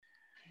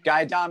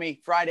Guy Adami,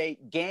 Friday,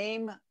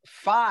 game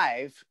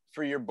 5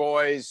 for your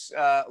boys.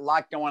 A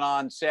lot going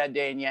on. Sad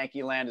day in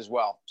Yankee land as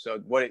well. So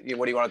what do you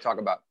want to talk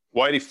about?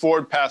 Whitey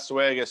Ford passed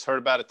away. I guess heard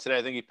about it today.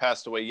 I think he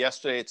passed away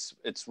yesterday.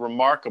 It's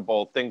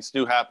remarkable. Things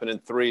do happen in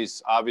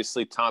threes.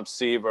 Obviously, Tom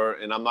Seaver,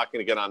 and I'm not going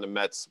to get on the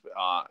Mets.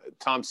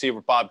 Tom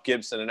Seaver, Bob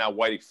Gibson, and now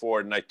Whitey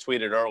Ford. And I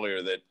tweeted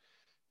earlier that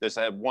there's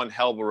one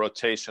hell of a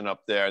rotation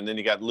up there. And then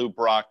you got Lou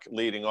Brock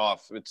leading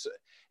off.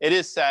 It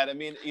is sad. I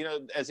mean,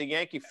 as a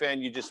Yankee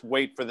fan, you just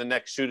wait for the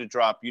next shoe to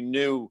drop. You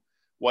knew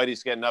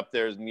Whitey's getting up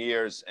there in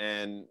years,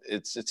 and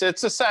it's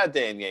a sad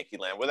day in Yankee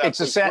land. Without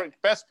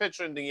best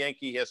pitcher in the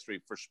Yankee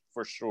history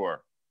for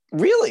sure.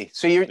 Really?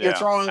 So you're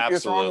throwing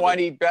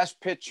Whitey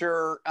best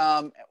pitcher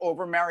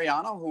over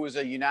Mariano, who was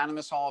a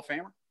unanimous Hall of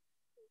Famer?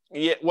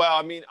 Yeah. Well,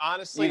 I mean,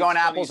 honestly, you going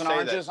apples and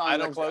oranges on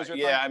the closer?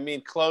 Yeah, I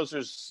mean,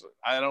 closers.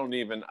 I don't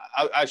even.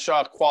 I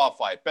shall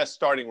qualify best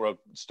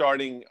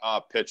starting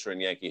pitcher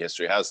in Yankee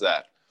history. How's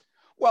that?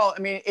 Well,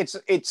 I mean,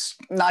 it's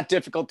not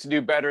difficult to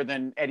do better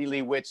than Eddie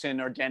Lee Whitson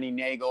or Denny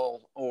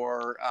Nagel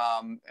or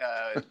I'm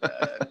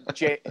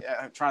trying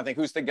to think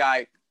who's the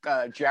guy,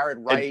 Jared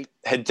Wright,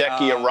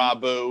 Hideki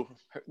Arabu,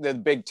 the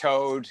big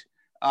toad.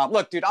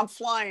 Look, dude, I'm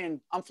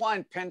flying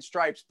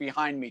pinstripes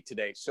behind me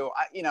today, so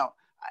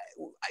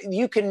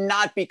you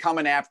cannot be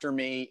coming after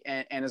me.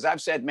 And as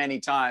I've said many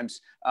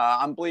times,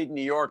 I'm bleeding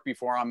New York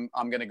before I'm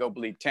going to go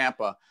bleed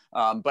Tampa.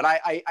 But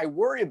I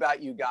worry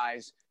about you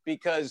guys,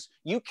 because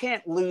you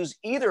can't lose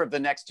either of the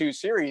next 2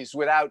 series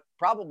without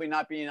probably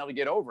not being able to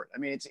get over it. I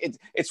mean,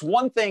 it's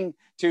one thing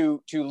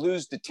to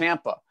lose to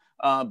Tampa,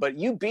 but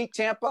you beat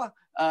Tampa,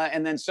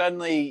 and then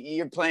suddenly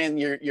you're playing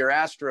your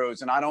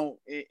Astros, and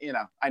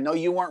I know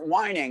you weren't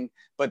whining,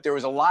 but there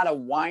was a lot of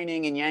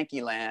whining in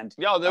Yankee land.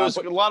 Yeah, there was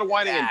a lot of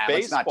whining in baseball.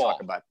 Let's not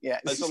talk about it. Yeah,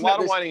 there's a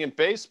lot of whining in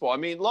baseball. I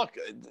mean, look,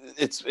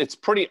 it's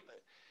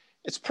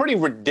pretty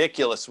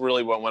ridiculous,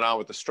 really, what went on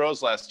with the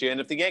Stros last year. And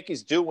if the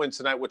Yankees do win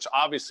tonight, which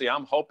obviously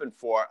I'm hoping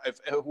for, if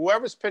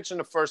whoever's pitching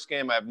the first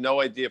game, I have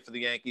no idea for the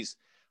Yankees.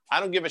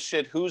 I don't give a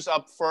shit who's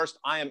up first.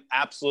 I am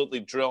absolutely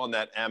drilling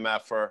that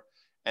MFer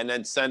and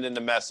then sending the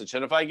message.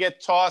 And if I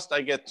get tossed,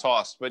 I get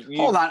tossed. But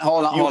hold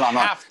on. You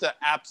have to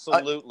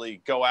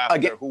absolutely go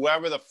after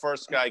whoever the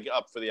first guy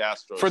up for the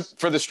Astros.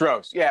 For the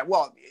Stros. Yeah,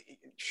 well,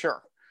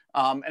 sure.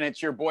 And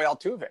it's your boy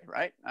Altuve,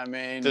 right? I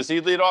mean, does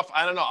he lead off?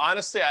 I don't know.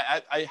 Honestly,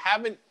 I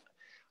haven't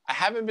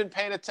been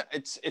paying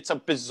attention. It's a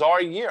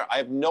bizarre year. I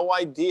have no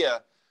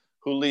idea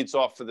who leads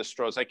off for the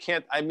Stros.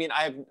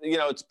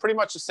 It's pretty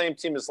much the same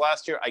team as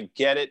last year. I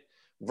get it.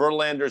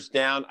 Verlander's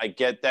down. I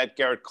get that.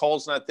 Garrett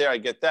Cole's not there. I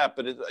get that.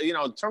 But,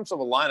 in terms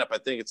of a lineup, I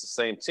think it's the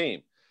same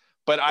team.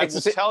 But I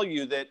will tell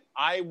you that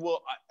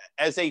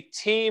as a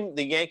team,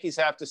 the Yankees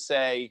have to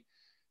say,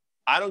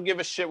 I don't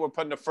give a shit. We're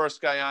putting the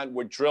first guy on.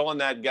 We're drilling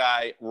that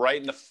guy right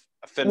in the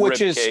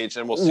rib cage,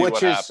 and we'll see what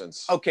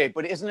happens. Okay,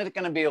 but isn't it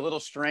going to be a little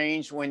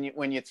strange when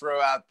you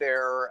throw out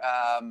there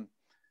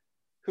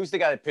who's the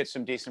guy that pitched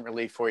some decent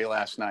relief for you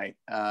last night?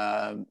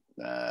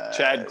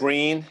 Chad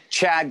Green.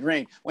 Chad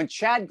Green. When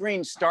Chad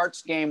Green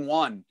starts game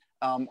 1,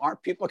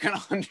 aren't people going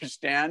to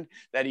understand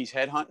that he's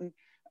headhunting?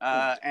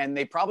 And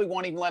they probably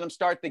won't even let him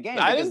start the game.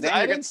 I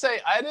didn't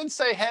say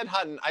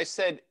headhunting. I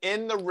said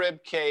in the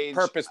rib cage.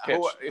 Purpose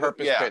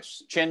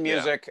pitch. Chin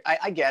music. Yeah.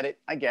 I get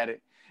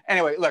it.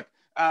 Anyway, look.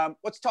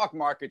 Let's talk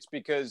markets,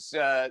 because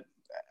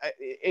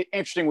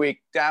interesting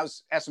week.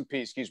 Dow's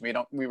S&P,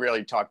 we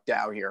rarely talk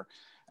Dow here.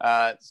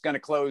 It's going to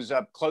close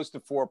up close to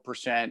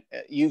 4%.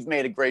 You've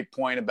made a great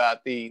point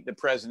about the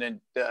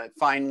president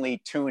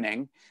finally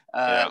tuning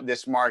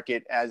this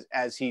market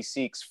as he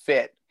seeks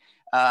fit.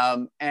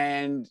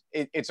 And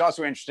it's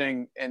also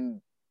interesting,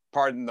 and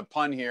pardon the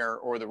pun here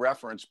or the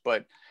reference,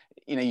 but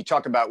you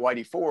talk about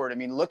Whitey Ford. I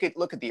mean, look at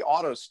the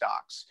auto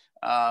stocks.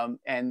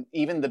 And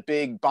even the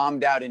big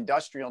bombed out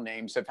industrial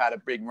names have had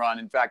a big run.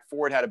 In fact,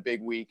 Ford had a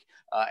big week.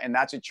 And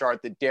that's a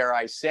chart that, dare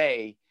I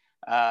say,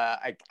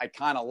 I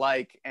kind of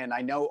like. And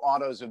I know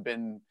autos have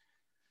been,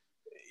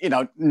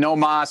 no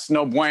mas,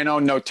 no bueno,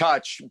 no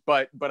touch.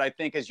 But I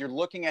think as you're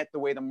looking at the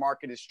way the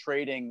market is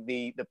trading,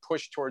 the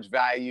push towards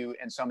value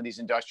and some of these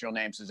industrial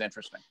names is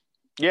interesting.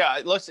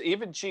 Yeah, listen,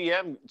 even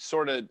GM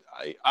sort of,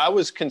 I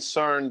was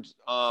concerned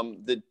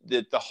that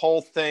the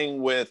whole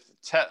thing with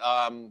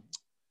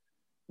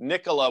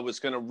Nikola was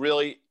going to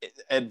really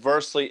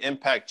adversely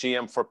impact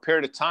GM for a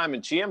period of time.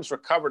 And GM's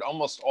recovered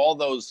almost all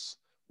those,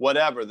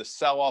 the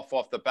sell-off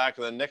off the back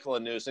of the Nikola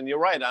news. And you're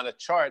right, on a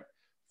chart,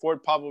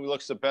 Ford probably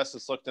looks the best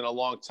it's looked in a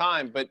long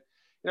time. But,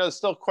 the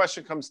still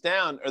question comes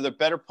down, are there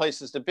better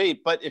places to be?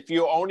 But if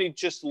you're only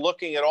just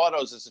looking at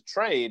autos as a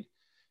trade,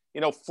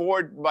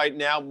 Ford right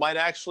now might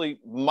actually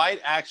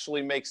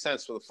make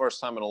sense for the first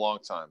time in a long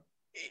time.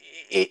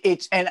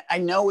 It's, and I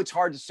know it's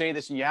hard to say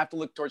this, and you have to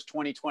look towards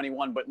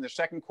 2021. But in the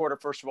second quarter,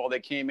 first of all, they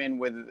came in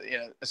with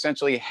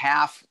essentially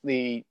half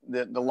the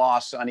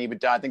loss on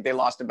EBITDA. I think they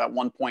lost about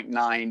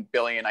 1.9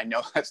 billion. I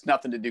know that's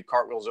nothing to do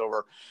cartwheels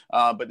over,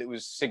 but it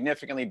was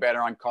significantly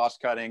better on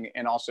cost cutting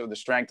and also the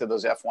strength of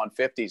those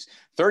F-150s.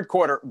 Third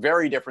quarter,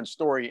 very different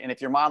story. And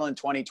if you're modeling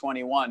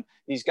 2021,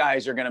 these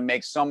guys are going to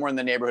make somewhere in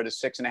the neighborhood of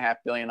 $6.5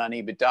 billion on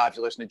EBITDA. If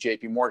you listen to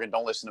J.P. Morgan,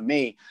 don't listen to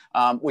me,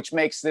 which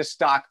makes this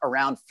stock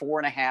around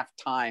 4.5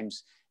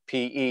 times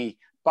PE.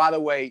 By the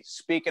way,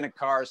 speaking of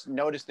cars,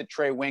 notice that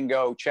Trey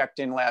Wingo checked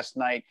in last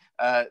night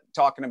we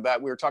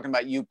were talking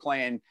about you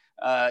playing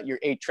your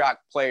 8-track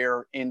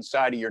player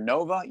inside of your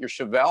Nova, your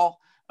Chevelle,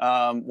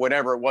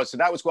 whatever it was. So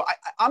that was cool.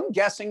 I'm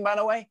guessing, by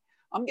the way,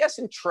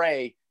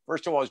 Trey,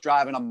 first of all, was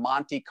driving a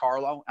Monte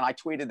Carlo, and I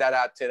tweeted that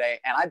out today.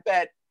 And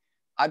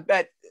I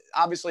bet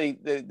obviously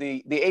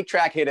the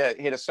 8-track hit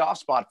a soft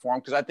spot for him,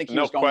 because I think he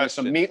was going with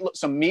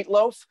some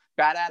Meatloaf,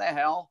 Bat Out of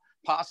Hell,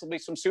 possibly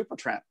some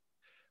Supertramp.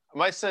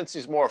 My sense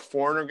he's more a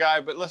foreigner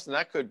guy, but listen,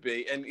 that could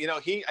be. And,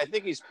 I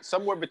think he's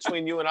somewhere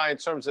between you and I in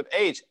terms of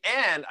age.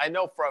 And I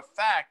know for a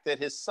fact that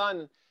his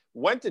son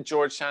went to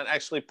Georgetown,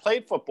 actually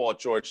played football at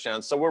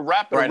Georgetown. So we're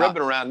wrapping a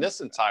ribbon around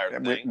this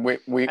entire thing. We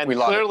clearly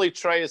love it.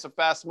 Trey is a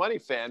Fast Money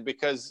fan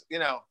because,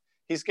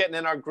 he's getting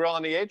in our grill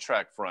on the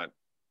 8-track front.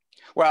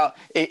 Well,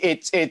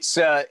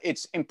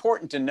 it's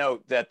important to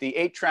note that the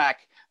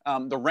 8-track,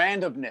 the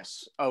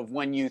randomness of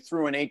when you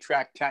threw an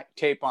 8-track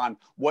tape on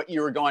what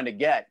you were going to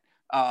get,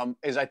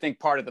 is, I think,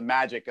 part of the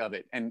magic of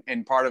it,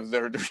 and part of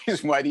the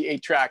reason why the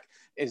 8-track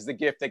is the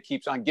gift that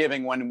keeps on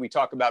giving when we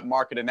talk about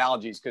market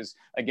analogies. Because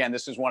again,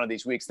 this is one of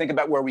these weeks. Think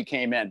about where we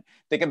came in.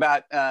 Think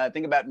about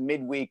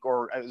midweek,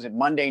 or was it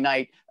Monday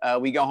night?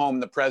 We go home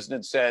and the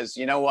president says,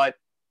 you know what?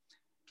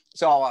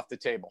 It's all off the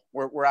table.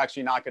 We're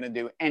actually not going to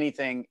do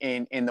anything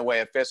in the way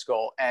of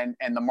fiscal, and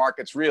the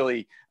markets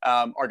really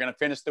are going to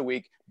finish the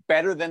week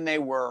better than they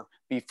were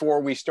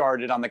before we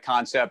started on the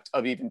concept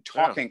of even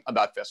talking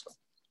about fiscal.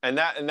 And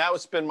that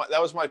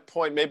was my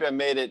point. Maybe I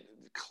made it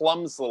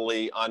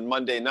clumsily on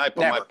Monday night,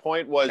 but my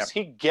point was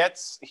he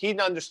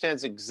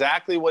understands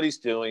exactly what he's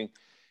doing.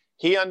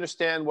 He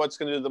understands what's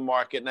going to do the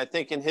market. And I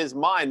think in his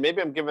mind,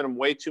 maybe I'm giving him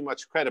way too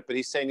much credit, but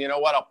he's saying, you know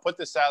what, I'll put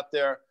this out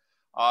there.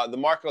 The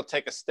market will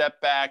take a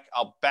step back.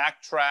 I'll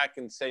backtrack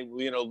and say,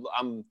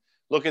 I'm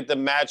look at the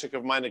magic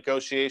of my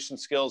negotiation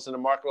skills, and the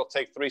market will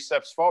take 3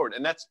 steps forward.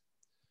 And that's,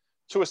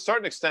 to a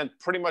certain extent,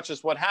 pretty much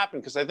is what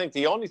happened, because I think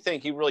the only thing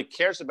he really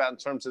cares about in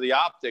terms of the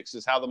optics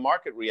is how the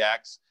market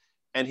reacts,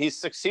 and he's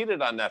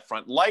succeeded on that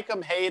front. Like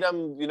him, hate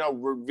him,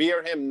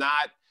 revere him,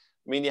 not.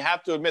 I mean, you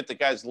have to admit the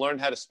guy's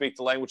learned how to speak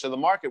the language of the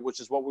market, which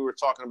is what we were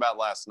talking about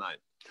last night.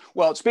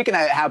 Well, speaking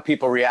of how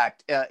people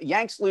react,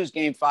 Yanks lose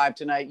Game 5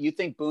 tonight. You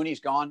think Booney's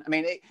gone? I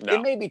mean,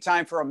 it may be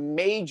time for a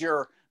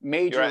major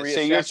reassessment. So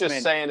you're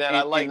just saying that.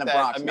 I like that.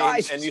 Bronx. I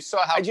mean, and you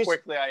saw how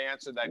quickly I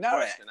answered that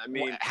question. I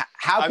mean,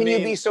 how can you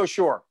be so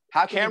sure?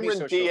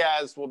 Cameron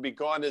Diaz will be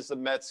gone as the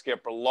Mets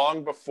skipper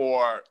long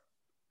before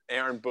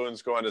Aaron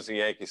Boone's going as a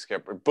Yankee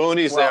skipper.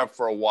 Booney's there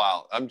for a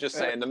while. I'm just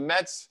saying the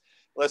Mets.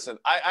 Listen,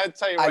 I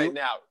tell you right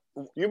now,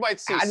 you might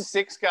see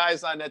 6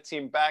 guys on that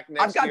team back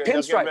next year. I've got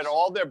pinstripes.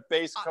 All their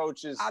base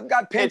coaches. I've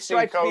got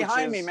pinstripes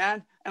behind me,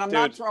 man. And I'm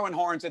not throwing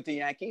horns at the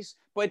Yankees.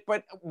 But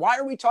why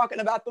are we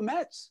talking about the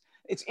Mets?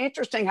 It's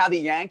interesting how the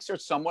Yanks are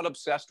somewhat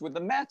obsessed with the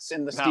Mets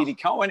in the Stevie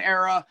Cohen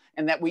era,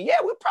 and that we're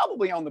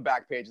probably on the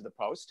back page of the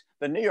Post,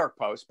 the New York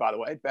Post, by the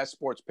way, best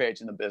sports page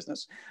in the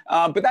business.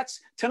 But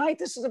tonight.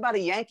 This is about a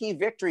Yankee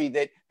victory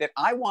that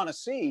I want to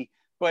see.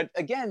 But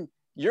again,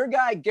 your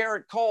guy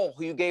Garrett Cole,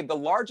 who you gave the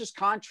largest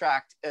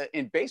contract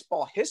in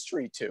baseball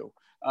history to,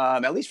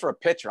 at least for a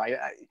pitcher,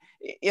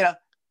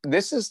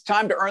 this is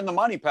time to earn the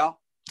money, pal.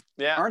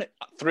 Yeah, earn it.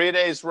 3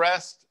 days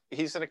rest.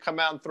 He's going to come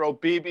out and throw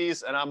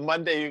BBs. And on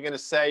Monday, you're going to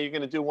say you're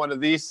going to do one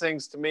of these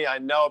things to me. I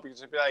know,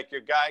 because I feel like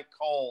your guy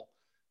Cole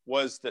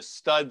was the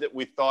stud that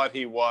we thought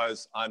he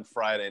was on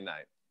Friday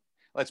night.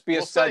 Let's be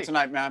a stud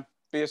tonight, man.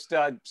 Be a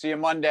stud. See you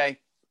Monday.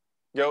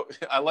 Yo,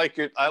 I like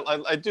your.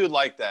 I do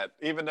like that.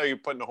 Even though you're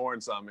putting the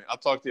horns on me, I'll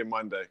talk to you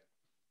Monday.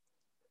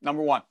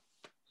 Number 1.